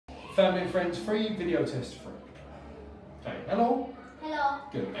Family and friends free, video test free. Okay, hello? Hello.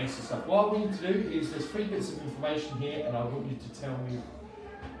 Good, excellent stuff. What I want you to do is there's 3 bits of information here and I want you to tell me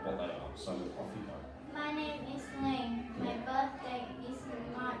what they are. So off you go. My name is Linh. My birthday is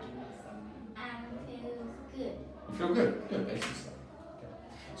March. I feel good. You feel good? Good, excellent stuff. Okay.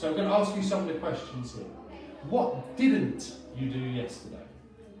 So I'm going to ask you some of the questions here. What didn't you do yesterday?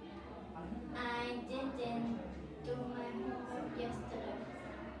 I didn't do my homework yesterday.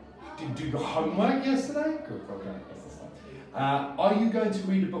 Didn't do your homework yesterday? Good, well done. Excellent stuff. Are you going to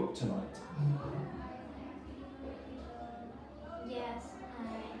read a book tonight? Yes, I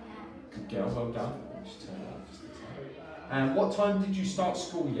am. Good girl, well done. Just turn it up just a tiny. And what time did you start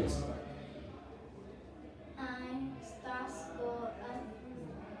school yesterday? I start school at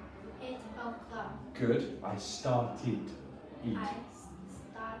 8 o'clock. Good. I started. Eat. I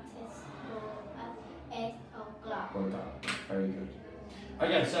started school at 8 o'clock. Well done. Very good.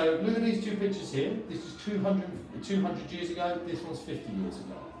 Okay, so look at these 2 pictures here. This is 200 years ago. This one's 50 years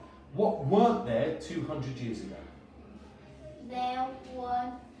ago. What weren't there 200 years ago? There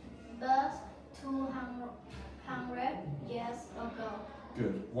were birds 200 years ago.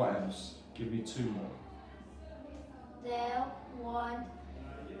 Good. What else? Give me 2 more. There was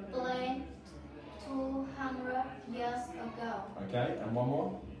plane 200 years ago. Okay, and one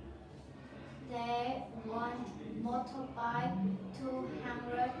more? There was motorbike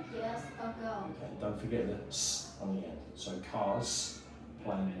 200 years ago. Okay, don't forget the s on the end. So cars,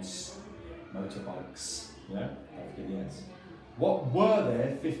 planes, motorbikes. Yeah, don't forget the s. What were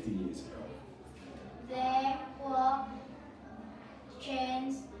there 50 years ago? There were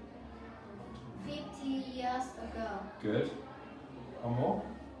trains 50 years ago. Good. One more?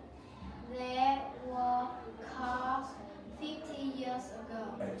 There were cars 50 years ago.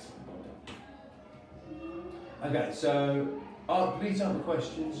 Excellent, well done. Okay, so these are the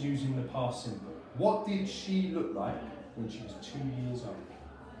questions using the past simple. What did she look like when she was 2 years old?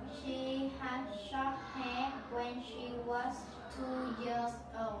 She had short hair when she was 2 years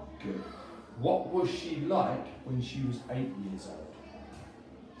old. Good. What was she like when she was 8 years old?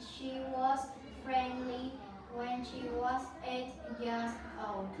 She was friendly when she was 8 years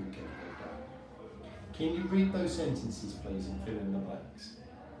old. Good girl, well done. Can you read those sentences, please, and fill in the blanks?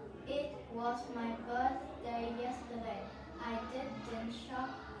 It was my birthday yesterday. I didn't shop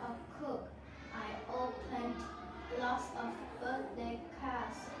or cook. I opened lots of birthday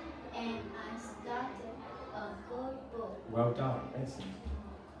cards and I started a good book. Well done, excellent.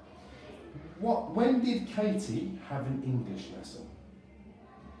 When did Katie have an English lesson?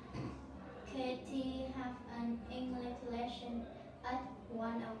 Katie have an English lesson at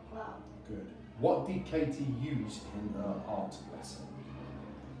 1 o'clock. Good. What did Katie use in her art lesson?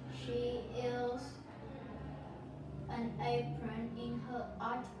 She used an apron in her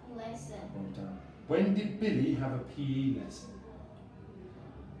art lesson. Well done. When did Billy have a PE lesson?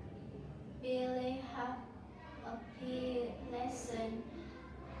 Billy had a PE lesson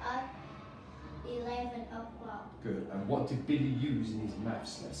at 11 o'clock. Good. And what did Billy use in his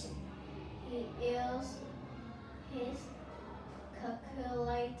maths lesson? He used his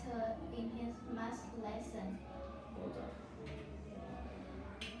calculator in his math lesson. Well done.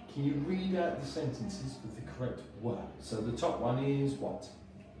 Can you read out the sentences with the correct word? So the top one is what?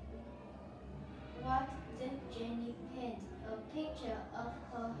 What did Jenny paint? A picture of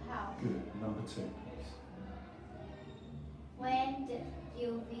her house. Good. Number 2, please. When did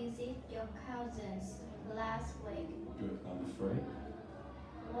you visit your cousins last week? Good. Number 3.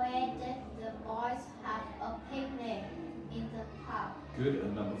 Where did the boys have a picnic? In the park. Good.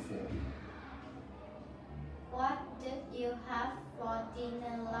 And number 4. What did you have for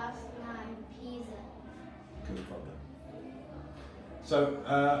dinner last night? Pizza. Good. Well done. So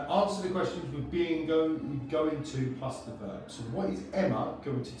answer the questions with being going to plus the verb. So what is Emma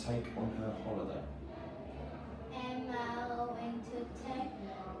going to take on her holiday? Emma going to take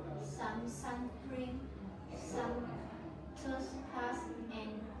some sun cream, some toothpaste,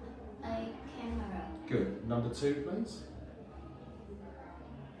 and a camera. Good. Number 2, please.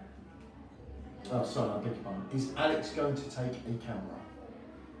 Oh, sorry, I beg your pardon. Is Alex going to take a camera?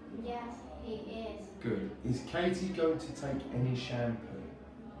 Yes, he is. Good. Is Katie going to take any shampoo?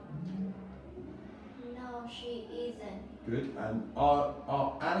 No, she isn't. Good. And are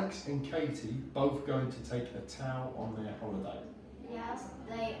Alex and Katie both going to take a towel on their holiday? Yes,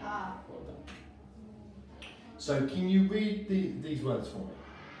 they are. Well done. So can you read these words for me?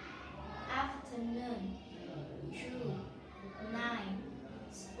 Afternoon, 2, 9,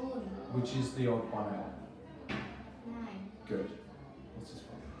 spoon, Which is the odd one out? 9, Good. What's this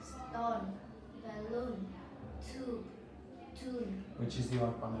one? stone, balloon, tube, Stone. Which is the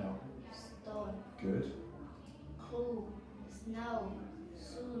odd one out? Stone. Good. Clue. Snow.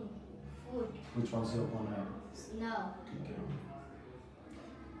 Soon. Food. Which one's the odd one out? Snow. Good girl.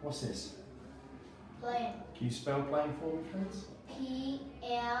 What's this? Plane. Can you spell plane for me, please?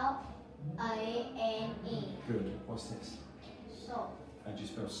 Plane. Good. What's this? Soap. How do you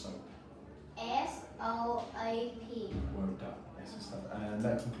spell soap? SOAP. Well done. Excellent stuff. And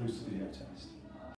that concludes the video test.